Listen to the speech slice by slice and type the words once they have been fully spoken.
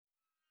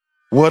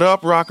What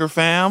up, Rocker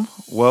fam?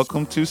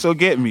 Welcome to So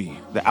Get Me,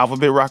 the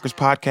Alphabet Rockers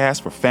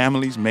podcast for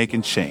families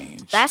making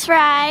change. That's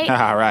right.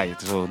 All right,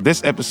 so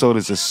this episode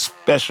is a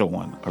special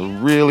one, a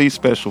really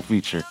special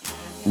feature.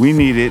 We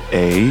needed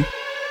a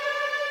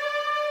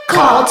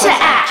Call to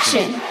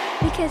action.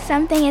 Because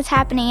something is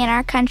happening in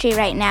our country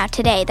right now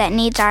today that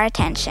needs our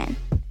attention.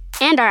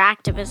 And our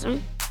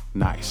activism.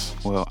 Nice.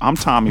 Well, I'm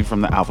Tommy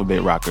from the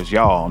Alphabet Rockers.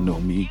 Y'all all know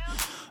me.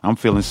 I'm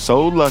feeling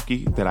so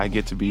lucky that I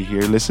get to be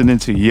here listening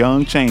to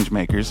young change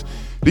makers.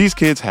 These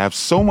kids have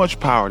so much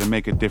power to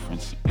make a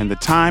difference, and the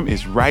time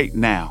is right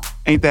now.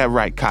 Ain't that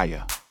right,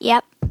 Kaya?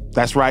 Yep.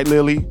 That's right,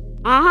 Lily?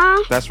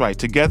 Uh-huh. That's right.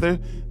 Together,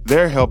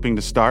 they're helping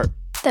to start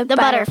The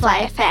Butterfly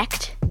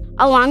Effect.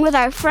 Along with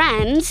our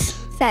friends,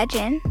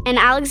 Sajin and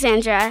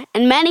Alexandra,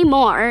 and many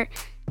more,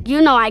 you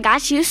know I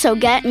got you, so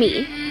get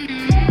me.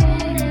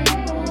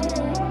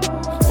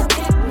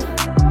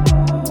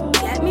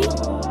 Get me?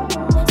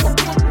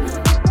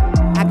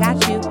 I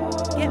got you.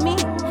 Get me?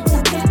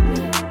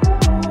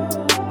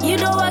 You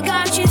know I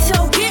got you,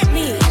 so get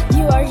me.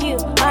 You are you,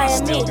 I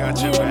am me.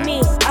 You and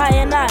me, I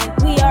and I.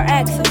 We are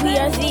X, we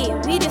are Z.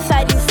 We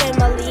deciding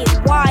family.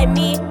 Why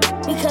me?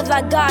 Because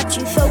I got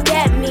you, so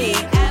get me.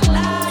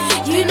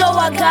 You know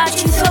I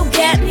got you, so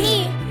get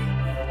me.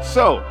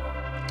 So,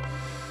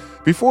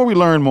 before we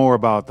learn more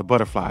about the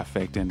butterfly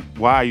effect and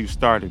why you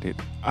started it,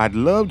 I'd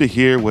love to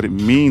hear what it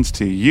means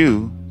to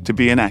you to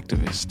be an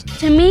activist.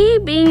 To me,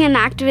 being an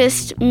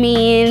activist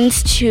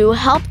means to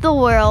help the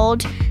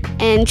world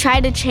and try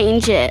to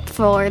change it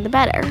for the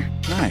better.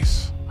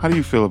 Nice. How do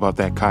you feel about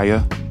that,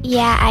 Kaya?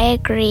 Yeah, I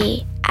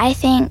agree. I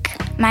think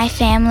my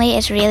family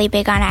is really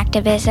big on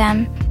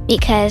activism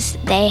because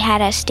they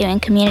had us doing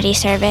community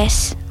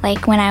service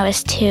like when I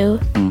was 2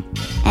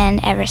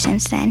 and ever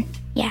since then.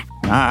 Yeah.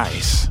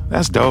 Nice.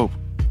 That's dope.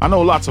 I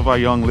know lots of our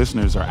young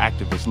listeners are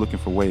activists looking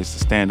for ways to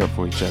stand up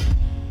for each other.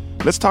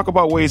 Let's talk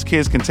about ways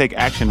kids can take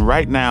action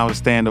right now to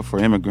stand up for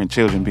immigrant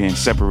children being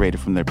separated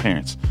from their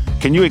parents.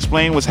 Can you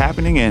explain what's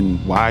happening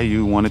and why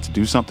you wanted to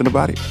do something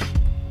about it?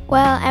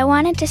 Well, I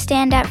wanted to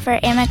stand up for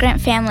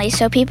immigrant families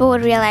so people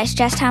would realize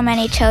just how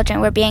many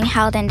children were being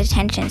held in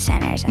detention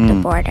centers at the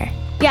border.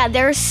 Yeah,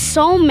 there are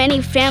so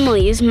many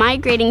families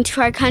migrating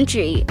to our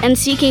country and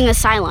seeking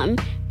asylum,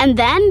 and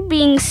then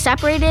being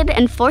separated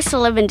and forced to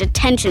live in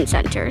detention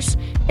centers.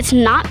 It's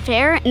not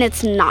fair and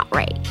it's not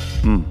right.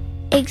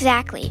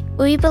 Exactly.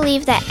 We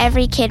believe that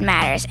every kid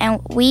matters, and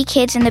we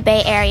kids in the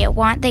Bay Area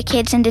want the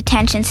kids in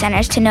detention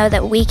centers to know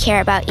that we care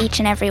about each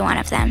and every one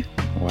of them.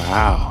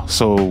 Wow.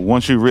 So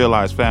once you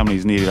realized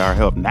families needed our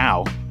help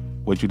now,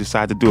 what'd you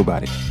decide to do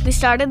about it? We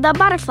started the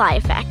butterfly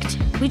effect.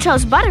 We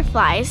chose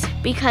butterflies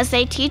because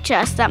they teach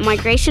us that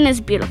migration is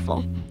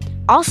beautiful.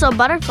 Also,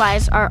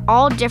 butterflies are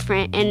all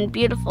different and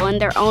beautiful in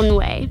their own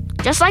way,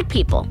 just like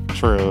people.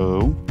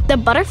 True. The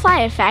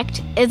butterfly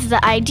effect is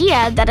the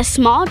idea that a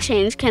small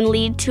change can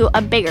lead to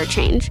a bigger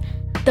change.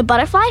 The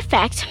Butterfly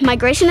Effect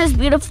Migration is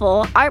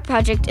Beautiful art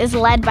project is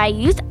led by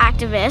youth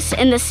activists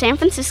in the San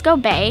Francisco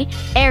Bay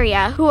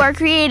Area who are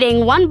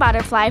creating one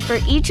butterfly for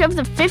each of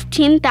the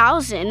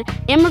 15,000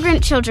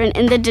 immigrant children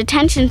in the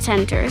detention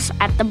centers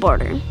at the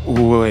border.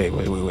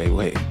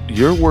 Wait.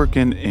 You're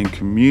working in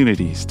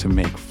communities to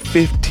make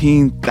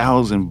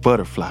 15,000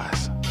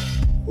 butterflies.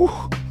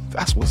 Whew,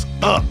 that's what's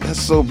up.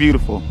 That's so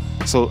beautiful.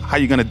 So how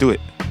you gonna do it?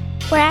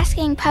 We're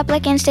asking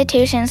public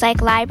institutions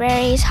like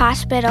libraries,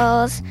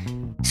 hospitals,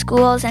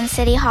 schools, and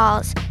city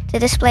halls to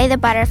display the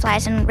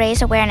butterflies and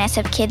raise awareness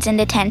of kids in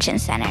detention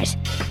centers.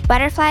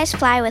 Butterflies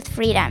fly with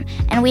freedom,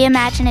 and we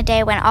imagine a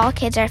day when all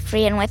kids are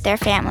free and with their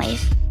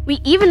families. We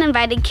even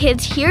invited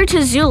kids here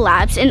to Zoo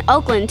Labs in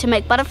Oakland to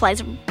make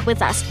butterflies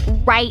with us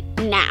right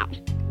now.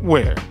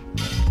 Where?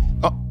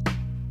 Oh,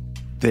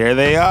 there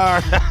they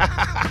are.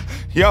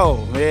 Yo,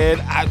 man,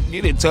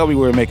 you didn't tell me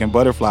we were making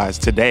butterflies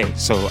today,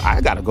 so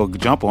I gotta go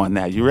jump on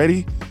that. You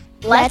ready?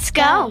 Let's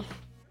go.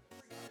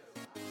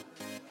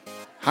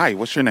 Hi,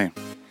 what's your name?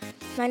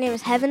 My name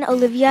is Heaven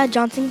Olivia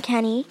Johnson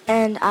Kenny,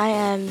 and I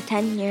am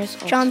 10 years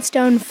old.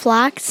 Johnstone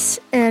Flax,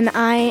 and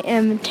I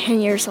am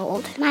 10 years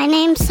old. My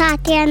name's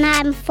Satya, and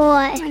I'm 4.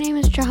 My name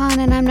is Jahan,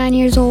 and I'm 9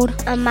 years old.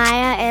 I'm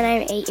Maya, and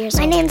I'm 8 years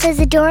My old. name's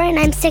Isadora, and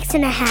I'm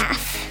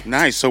 6.5.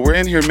 Nice. So we're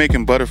in here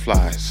making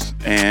butterflies.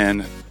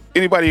 And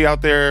anybody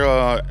out there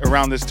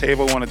around this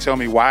table want to tell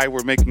me why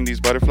we're making these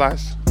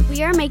butterflies?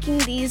 We are making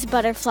these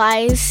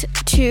butterflies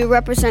to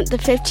represent the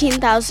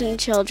 15,000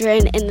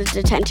 children in the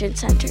detention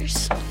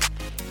centers.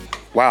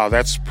 Wow,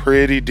 that's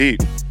pretty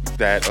deep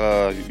that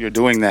you're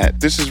doing that.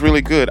 This is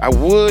really good. I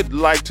would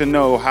like to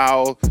know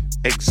how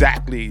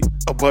exactly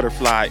a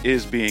butterfly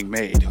is being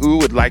made. Who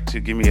would like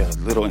to give me a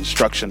little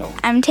instructional?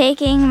 I'm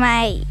taking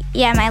my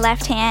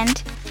left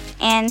hand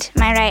and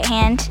my right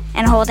hand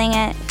and holding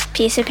a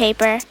piece of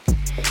paper,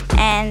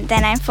 and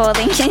then I'm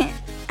folding it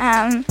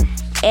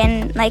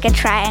in like a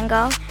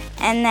triangle,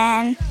 and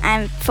then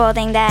I'm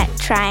folding that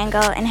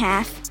triangle in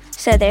half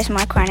so there's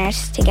more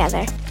corners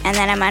together, and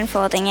then I'm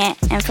unfolding it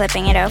and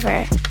flipping it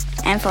over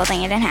and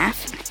folding it in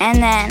half,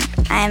 and then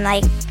I'm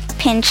like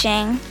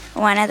pinching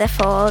one of the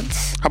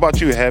folds. How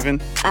about you,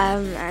 Heaven?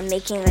 I'm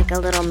making like a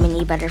little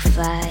mini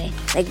butterfly.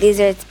 Like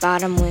these are its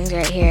bottom wings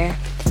right here.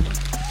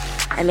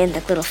 I made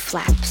like little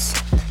flaps.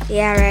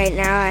 Yeah, right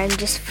now I'm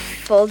just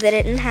folded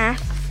it in half.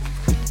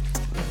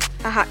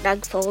 A hot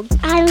dog fold.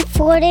 I'm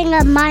folding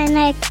my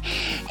neck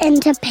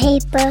into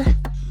paper.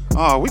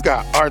 Oh, we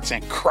got arts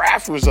and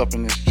crafters up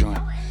in this joint.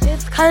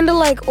 It's kind of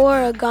like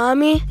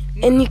origami,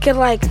 and you can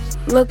like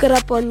look it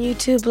up on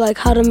YouTube, like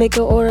how to make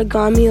an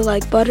origami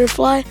like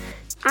butterfly.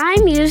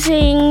 I'm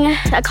using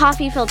a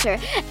coffee filter,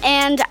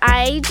 and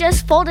I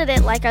just folded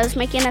it like I was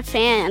making a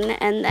fan,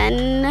 and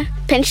then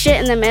pinched it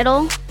in the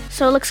middle,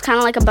 so it looks kind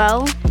of like a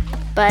bow,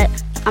 but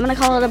I'm gonna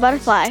call it a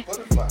butterfly.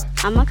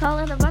 I'm gonna call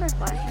it a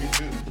butterfly.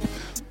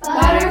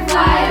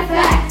 Butterfly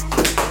effect.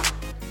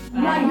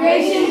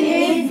 Migration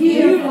is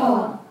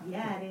beautiful.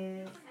 Yeah,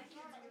 it is.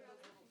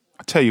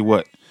 I tell you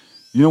what,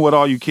 you know what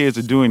all you kids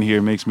are doing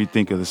here makes me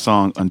think of the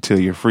song Until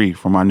You're Free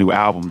from our new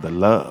album, The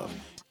Love.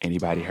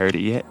 Anybody heard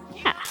it yet?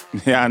 Yeah.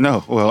 Yeah, I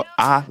know. Well,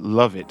 I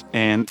love it,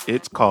 and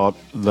it's called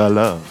The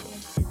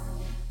Love.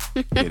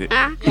 Get it?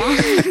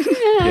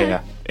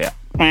 Yeah.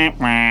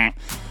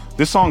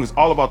 This song is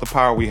all about the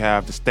power we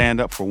have to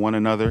stand up for one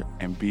another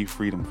and be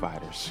freedom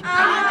fighters.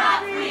 I'm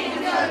not free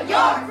until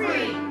you're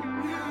free.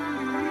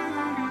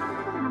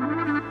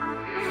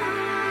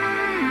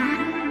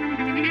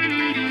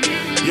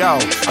 Yo,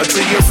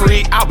 until you're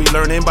free, I'll be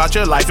learning about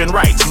your life and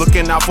rights.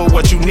 Looking out for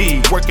what you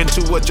need, working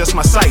to adjust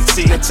my sight.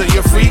 See, until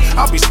you're free,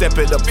 I'll be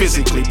stepping up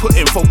physically,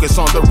 putting focus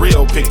on the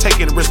real pick,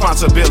 taking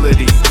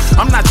responsibility.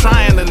 I'm not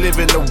trying to live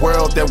in a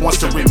world that wants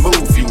to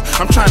remove you.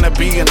 I'm trying to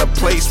be in a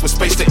place with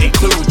space to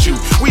include you.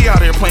 We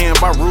out here playing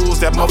by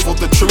rules that muffle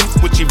the truth,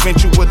 which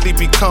eventually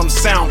becomes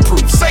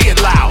soundproof. Say it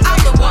loud.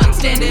 I'm the one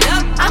standing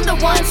up. I'm the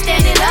one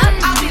standing up.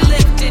 I'll be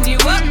lifting you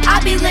up.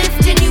 I'll be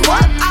lifting you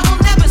up. I will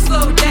never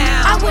slow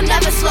down. I will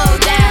never slow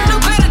down. No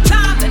better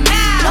time than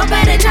now. No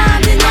better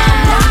time than now.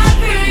 I'm not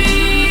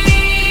free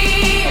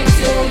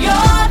until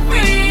you're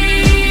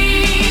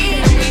free.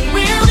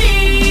 We will be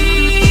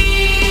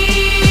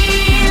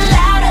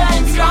louder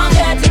and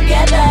stronger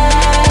together.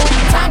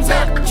 Time's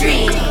up,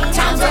 dream.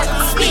 Time's up,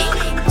 speak.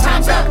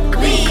 Time's up,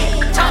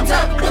 lead. Time's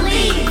up,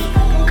 believe.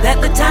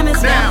 That the time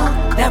is now.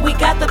 That we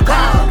got the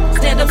power.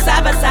 Stand up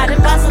side by side,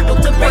 impossible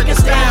to break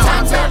us down.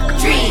 Time's up,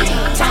 dream.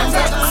 Time's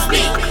up,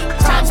 speak.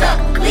 Time's up,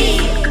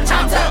 lead.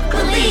 Time's up,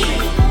 believe.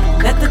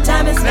 That the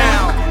time is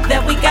now.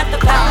 That we got the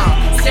power.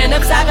 Stand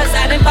up side by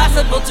side,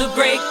 impossible to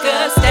break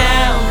us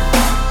down.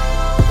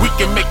 We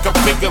can make a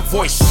bigger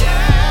voice.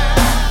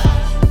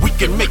 We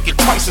can make it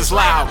twice as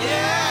loud.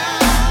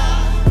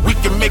 We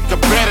can make a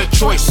better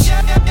choice.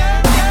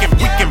 We can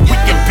be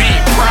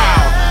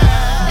proud.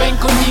 Ven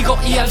conmigo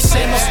y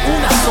alcemos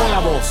una sola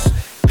voz,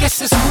 que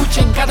se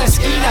escuche en cada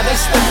esquina de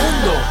este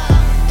mundo.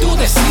 Tú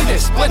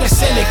decides,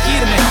 puedes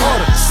elegir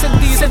mejor,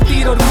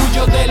 sentir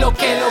orgullo de lo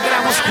que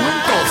logramos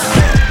juntos.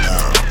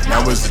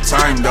 Now is the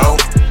time though,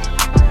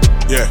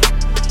 yeah,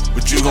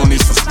 but you gon'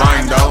 need some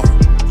spine though,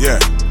 yeah,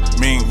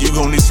 you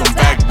gon' need some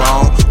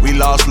backbone. We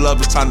lost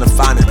love, it's time to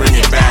find it, bring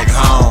it back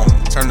home.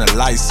 Turn the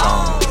lights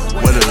on,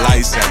 where the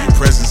lights at, your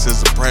presence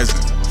is a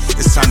present.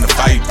 It's time to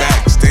fight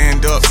back,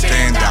 stand up,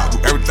 stand out, do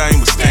everything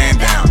but stand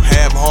down.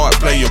 Have heart,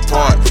 play your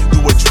part, do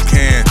what you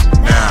can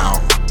now.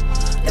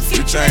 The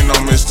future ain't no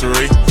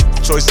mystery,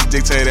 choices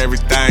dictate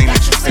everything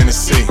that you finna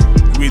see.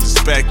 You either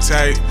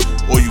spectate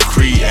or you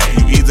create,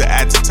 you either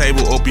at the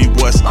table or be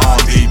what's on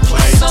the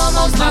plate.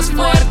 Somos más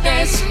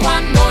fuertes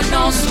cuando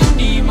nos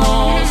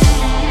unimos.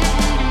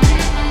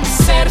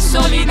 Ser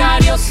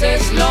solidarios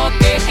es lo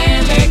que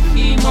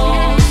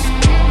elegimos.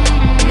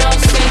 No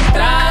se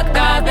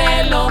trata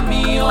de lo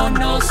mío,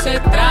 no se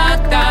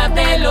trata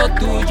de lo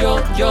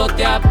tuyo. Yo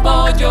te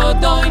apoyo,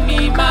 doy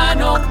mi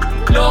mano,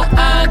 lo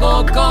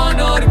hago con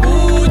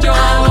orgullo.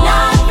 I'm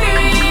not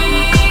free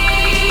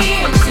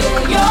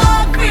until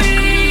you're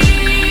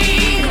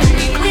free.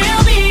 We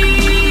will be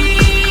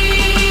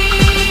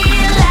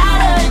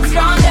louder and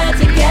stronger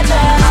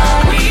together.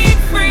 Are we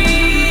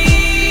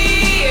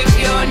free if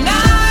you're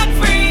not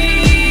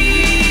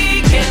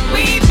free? Can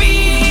we be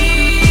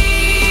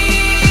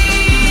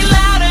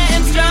louder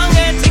and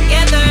stronger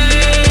together?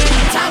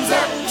 Time's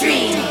up,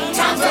 dream.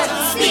 Time's up,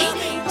 speak.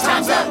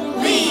 Time's up,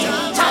 lead.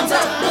 Time's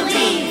up,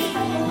 believe.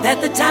 That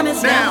the time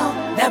is now,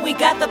 that we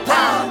got the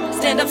power.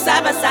 Stand up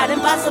side by side,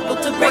 impossible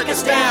to break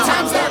us down.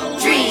 Time's up,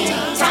 dream.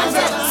 Time's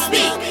up,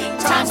 speak.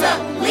 Time's up,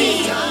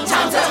 lead.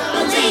 Time's up,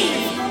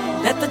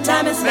 believe. That the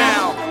time is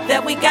now,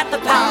 that we got the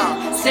power.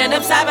 Stand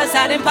up side by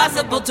side,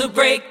 impossible to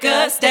break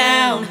us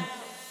down.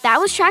 That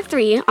was track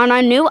 3 on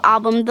our new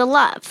album, The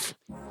Love.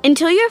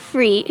 Until You're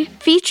Free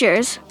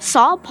features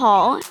Saul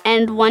Paul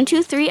and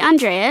 123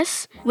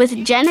 Andreas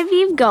with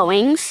Genevieve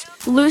Goings,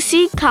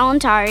 Lucy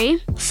Kalantari,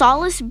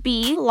 Solace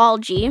B.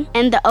 Lalji,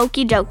 and the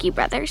Okie Dokie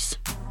Brothers.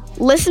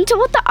 Listen to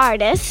what the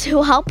artists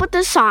who help with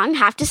this song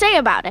have to say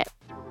about it.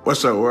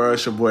 What's up, world?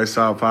 It's your boy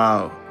Saul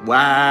Paul.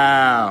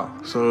 Wow.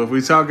 So if we're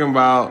talking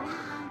about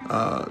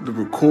the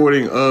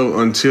recording of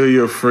Until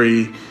You're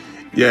Free,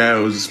 yeah,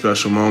 it was a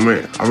special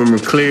moment. I remember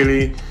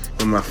clearly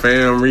When my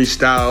fam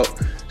reached out,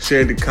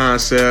 shared the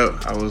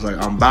concept, I was like,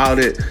 I'm about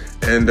it.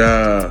 And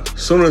as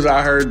soon as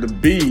I heard the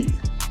beat,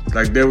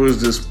 like there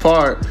was this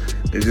part,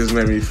 it just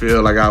made me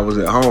feel like I was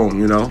at home,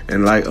 you know?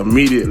 And like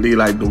immediately,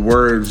 like the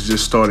words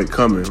just started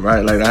coming,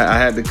 right? Like I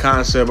had the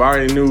concept, I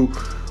already knew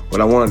what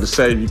I wanted to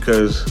say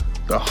because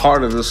the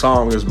heart of the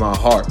song is my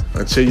heart.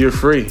 Until you're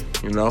free,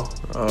 you know?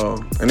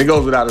 And it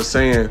goes without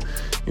saying,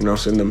 you know,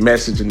 so the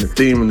message and the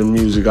theme of the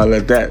music, I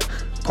let that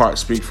part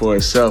speak for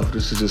itself.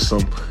 This is just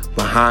some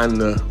behind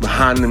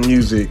the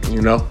music,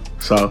 you know?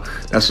 So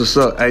that's what's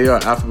up. Hey, yo,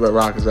 Alphabet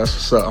Rockers, that's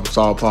what's up. I'm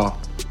Saul Paul.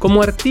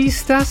 Como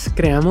artistas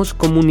creamos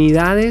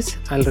comunidades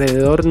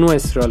alrededor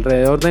nuestro,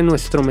 alrededor de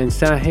nuestro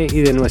mensaje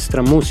y de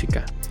nuestra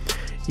música.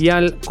 Y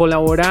al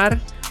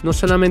colaborar, no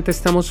solamente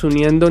estamos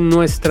uniendo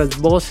nuestras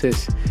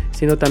voces,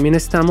 sino también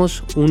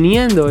estamos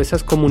uniendo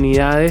esas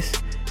comunidades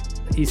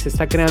y se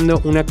está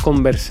creando una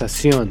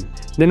conversación.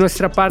 De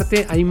nuestra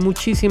parte, hay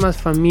muchísimas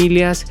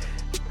familias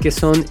que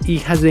son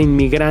hijas de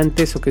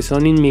inmigrantes o que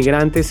son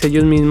inmigrantes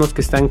ellos mismos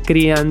que están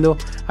criando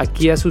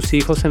aquí a sus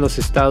hijos en los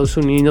Estados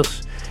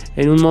Unidos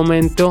en un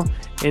momento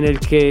en el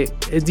que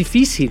es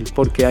difícil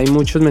porque hay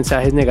muchos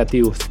mensajes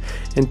negativos.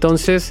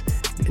 Entonces,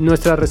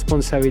 nuestra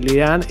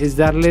responsabilidad es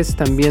darles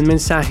también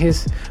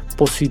mensajes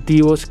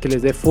positivos que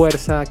les dé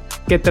fuerza,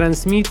 que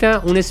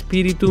transmita un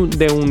espíritu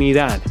de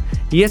unidad.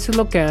 Y eso es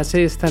lo que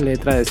hace esta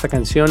letra de esta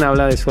canción.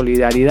 Habla de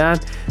solidaridad,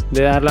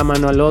 de dar la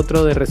mano al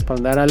otro, de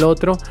respaldar al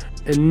otro,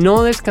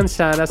 no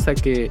descansar hasta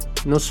que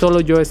no solo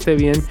yo esté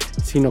bien,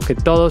 sino que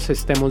todos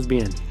estemos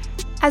bien.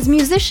 As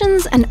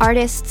musicians and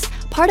artists,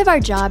 part of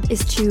our job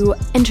is to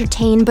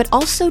entertain, but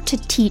also to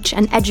teach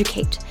and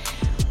educate.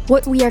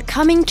 What we are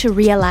coming to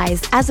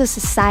realize as a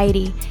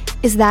society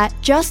is that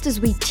just as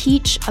we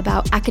teach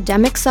about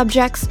academic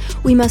subjects,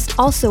 we must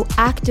also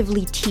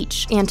actively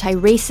teach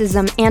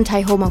anti-racism,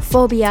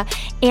 anti-homophobia,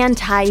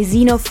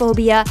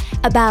 anti-xenophobia,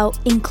 about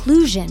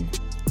inclusion,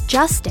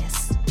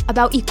 justice,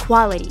 about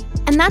equality.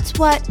 And that's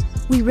what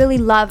we really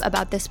love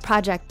about this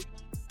project.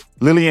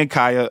 Lily and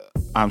Kaya,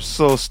 I'm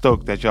so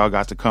stoked that y'all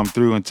got to come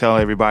through and tell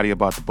everybody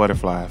about the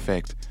butterfly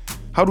effect.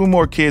 How do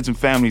more kids and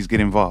families get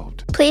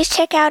involved? Please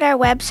check out our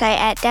website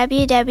at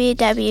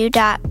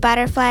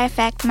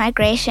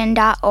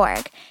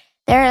www.butterflyeffectmigration.org.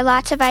 There are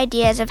lots of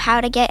ideas of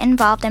how to get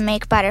involved and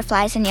make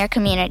butterflies in your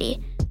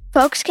community.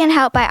 Folks can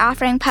help by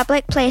offering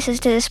public places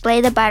to display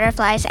the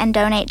butterflies and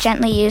donate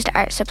gently used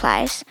art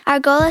supplies. Our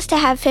goal is to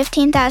have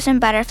 15,000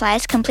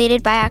 butterflies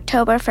completed by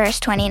October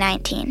 1st,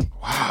 2019.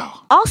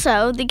 Wow.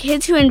 Also, the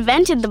kids who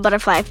invented the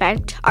butterfly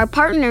effect are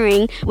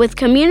partnering with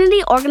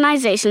community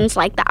organizations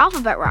like the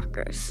Alphabet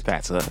Rockers.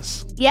 That's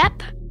us.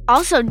 Yep.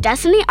 Also,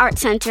 Destiny Art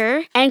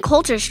Center and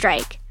Culture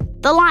Strike.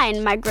 The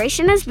line,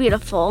 "Migration is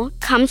beautiful,"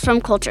 comes from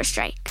Culture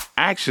Strike.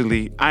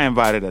 Actually, I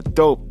invited a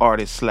dope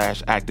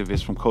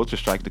artist/activist from Culture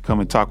Strike to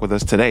come and talk with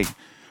us today.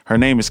 Her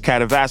name is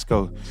Kat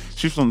Vasco.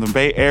 She's from the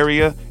Bay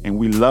Area, and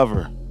we love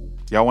her.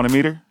 Y'all want to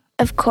meet her?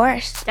 Of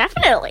course.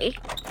 Definitely.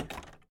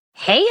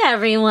 Hey,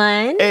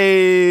 everyone.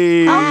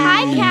 Hey. Oh,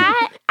 hi,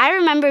 Kat. I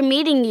remember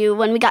meeting you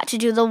when we got to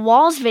do the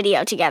Walls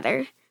video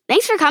together.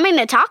 Thanks for coming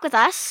to talk with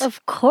us.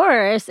 Of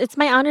course. It's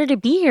my honor to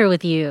be here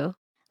with you.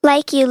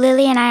 Like you,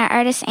 Lily and I are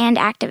artists and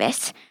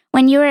activists.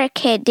 When you were a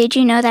kid, did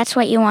you know that's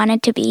what you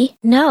wanted to be?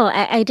 No,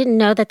 I didn't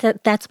know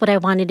that's what I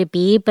wanted to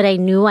be, but I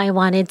knew I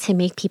wanted to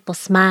make people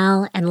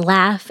smile and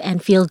laugh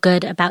and feel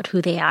good about who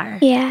they are.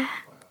 Yeah.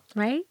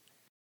 Right?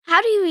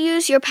 How do you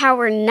use your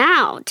power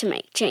now to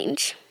make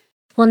change?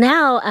 Well,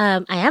 now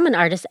I am an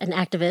artist and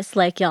activist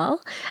like y'all.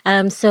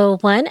 So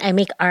one, I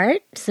make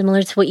art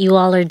similar to what you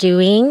all are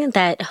doing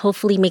that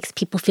hopefully makes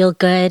people feel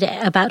good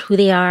about who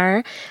they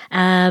are.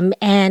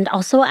 And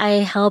also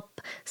I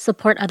help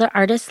support other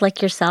artists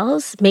like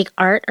yourselves make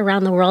art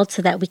around the world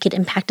so that we could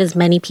impact as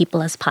many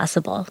people as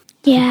possible.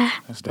 Yeah.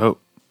 That's dope.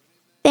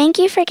 Thank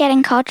you for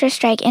getting Culture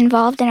Strike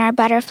involved in our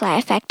butterfly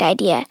effect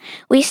idea.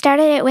 We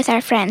started it with our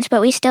friends,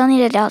 but we still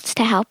need adults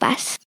to help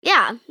us.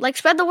 Yeah, like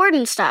spread the word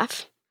and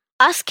stuff.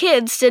 Us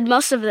kids did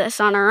most of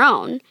this on our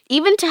own,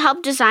 even to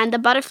help design the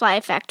Butterfly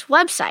Effect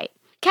website.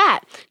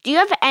 Kat, do you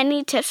have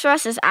any tips for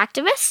us as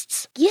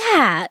activists?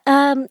 Yeah.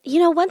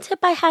 One tip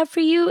I have for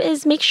you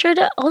is make sure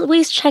to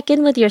always check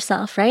in with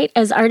yourself, right?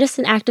 As artists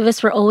and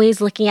activists, we're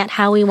always looking at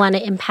how we want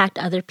to impact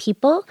other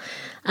people.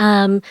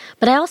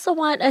 But I also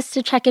want us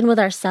to check in with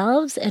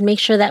ourselves and make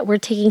sure that we're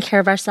taking care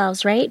of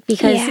ourselves, right?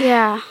 Because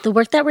the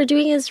work that we're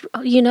doing is,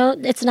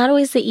 it's not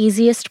always the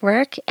easiest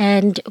work.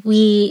 And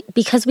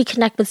because we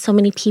connect with so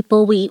many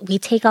people, we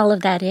take all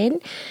of that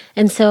in.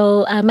 And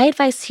so my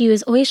advice to you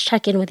is always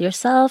check in with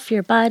yourself,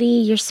 your body,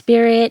 your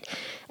spirit.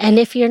 And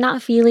if you're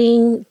not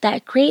feeling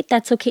that great,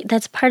 that's okay.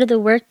 That's part of the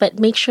work, but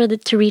make sure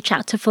to reach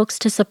out to folks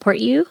to support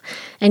you.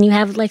 And you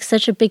have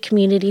such a big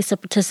community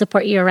to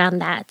support you around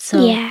that.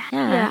 So yeah,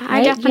 right?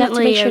 I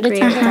definitely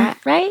agree with that.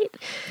 Right?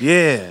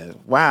 Yeah,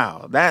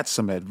 wow, that's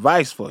some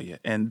advice for you.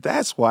 And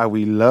that's why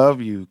we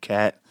love you,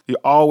 Kat. You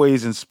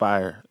always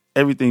inspire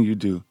everything you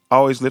do,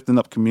 always lifting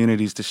up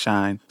communities to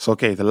shine. So,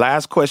 okay, the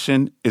last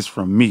question is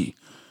from me.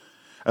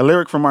 A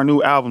lyric from our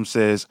new album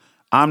says,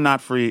 I'm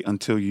not free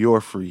until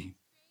you're free.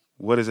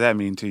 What does that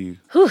mean to you?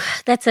 Whew,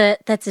 that's a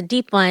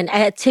deep one.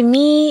 To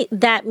me,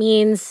 that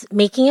means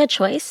making a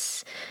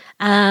choice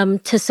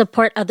to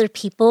support other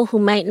people who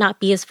might not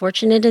be as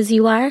fortunate as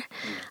you are,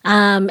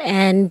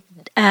 and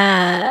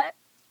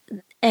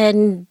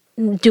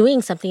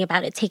doing something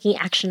about it, taking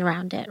action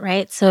around it,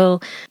 right?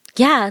 So,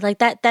 yeah, like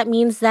that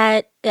means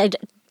that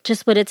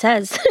just what it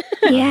says.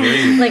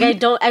 Yeah. Like I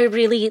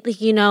really,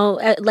 you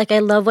know, like I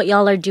love what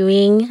y'all are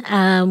doing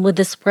with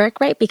this work,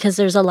 right? Because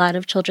there's a lot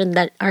of children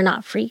that are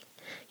not free,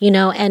 you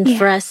know, and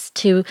for us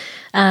to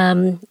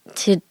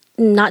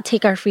not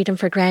take our freedom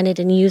for granted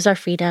and use our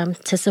freedom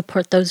to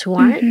support those who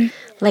aren't,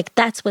 like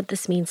that's what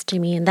this means to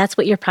me. And that's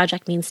what your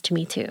project means to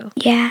me too.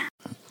 Yeah.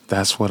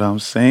 That's what I'm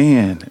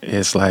saying.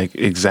 It's like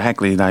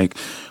exactly like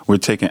we're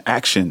taking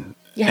action.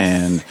 Yes.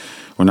 And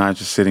we're not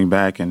just sitting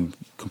back and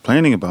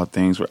complaining about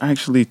things. We're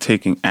actually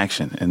taking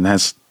action. And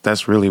that's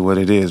really what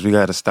it is. We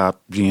got to stop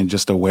being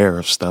just aware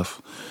of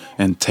stuff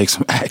and take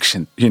some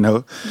action, you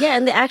know? Yeah,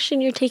 and the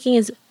action you're taking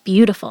is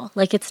beautiful.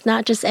 Like it's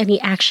not just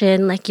any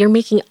action. Like you're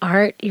making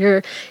art.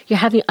 You're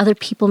having other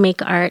people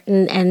make art,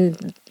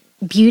 and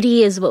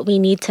beauty is what we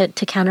need to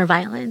counter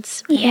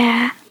violence.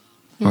 Yeah.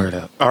 Word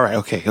up. All right,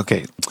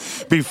 okay.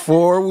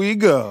 Before we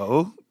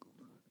go,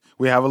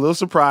 we have a little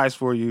surprise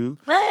for you.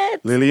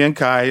 What? Lily and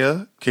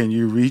Kaya, can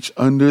you reach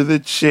under the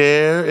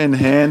chair and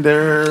hand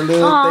her a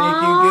little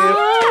thank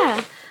you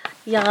gift?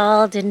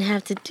 Y'all didn't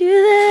have to do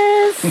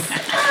this.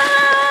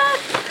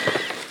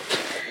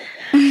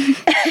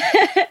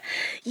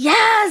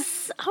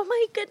 Yes! Oh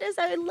my goodness,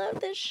 I love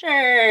this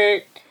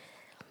shirt.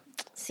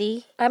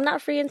 See, I'm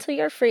not free until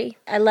you're free.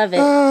 I love it.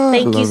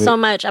 Thank you so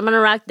much. I'm going to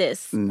rock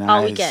this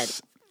all weekend.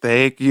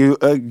 Thank you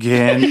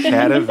again,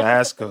 Kat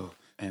Vasco.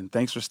 And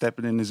thanks for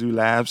stepping into Zoo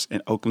Labs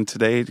in Oakland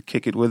today to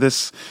kick it with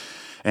us.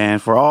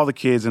 And for all the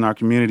kids in our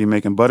community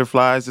making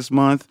butterflies this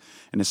month,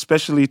 and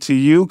especially to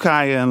you,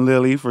 Kaya and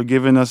Lily, for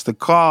giving us the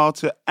call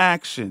to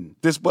action.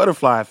 This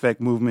butterfly effect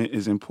movement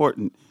is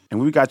important,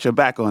 and we got your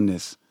back on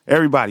this.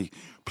 Everybody,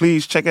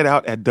 please check it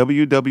out at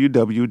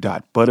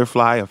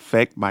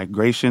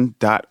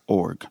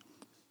www.butterflyeffectmigration.org.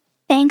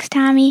 Thanks,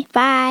 Tommy.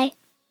 Bye.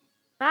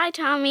 Bye,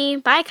 Tommy.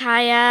 Bye,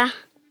 Kaya.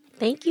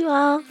 Thank you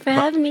all for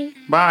having me.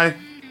 Bye.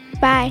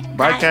 Bye.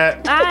 Bye,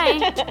 Kat. Bye.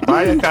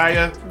 Bye,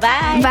 Kaya.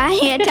 Bye.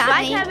 Bye, Tommy.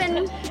 Bye,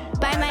 Kevin.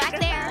 Bye, Mike.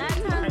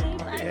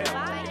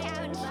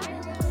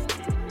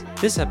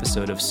 This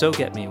episode of So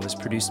Get Me was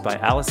produced by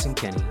Allison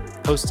Kenny,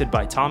 hosted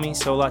by Tommy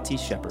Solati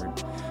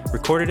Shepard,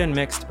 recorded and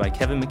mixed by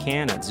Kevin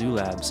McCann at Zoo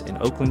Labs in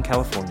Oakland,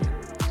 California.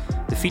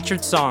 The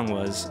featured song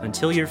was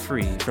Until You're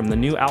Free from the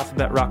new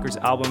Alphabet Rockers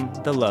album,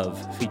 The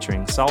Love,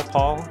 featuring Saul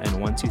Paul and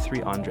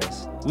 123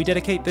 Andres. We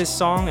dedicate this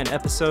song and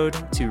episode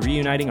to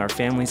reuniting our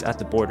families at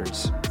the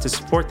borders. To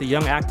support the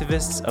young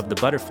activists of the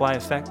Butterfly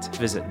Effect,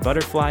 visit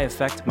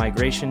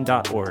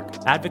butterflyeffectmigration.org.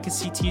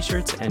 Advocacy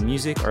t-shirts and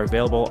music are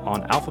available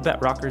on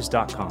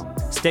alphabetrockers.com.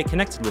 Stay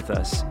connected with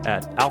us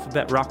at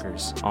Alphabet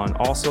Rockers on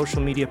all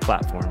social media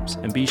platforms,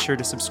 and be sure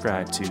to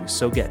subscribe to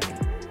So Get Me.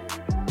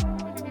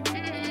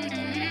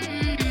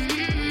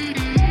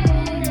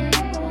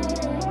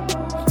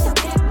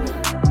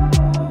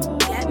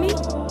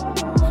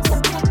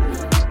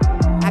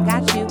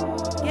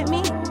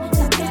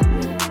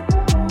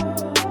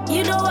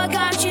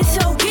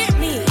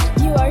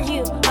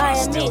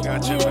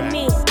 You and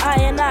me, I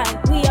and I,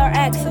 we are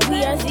X,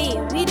 we are Z.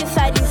 We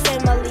decide you say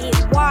my lead.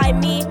 Why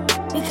me?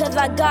 Because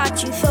I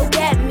got you, so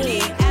get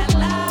me.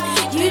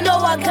 You know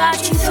I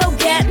got you, so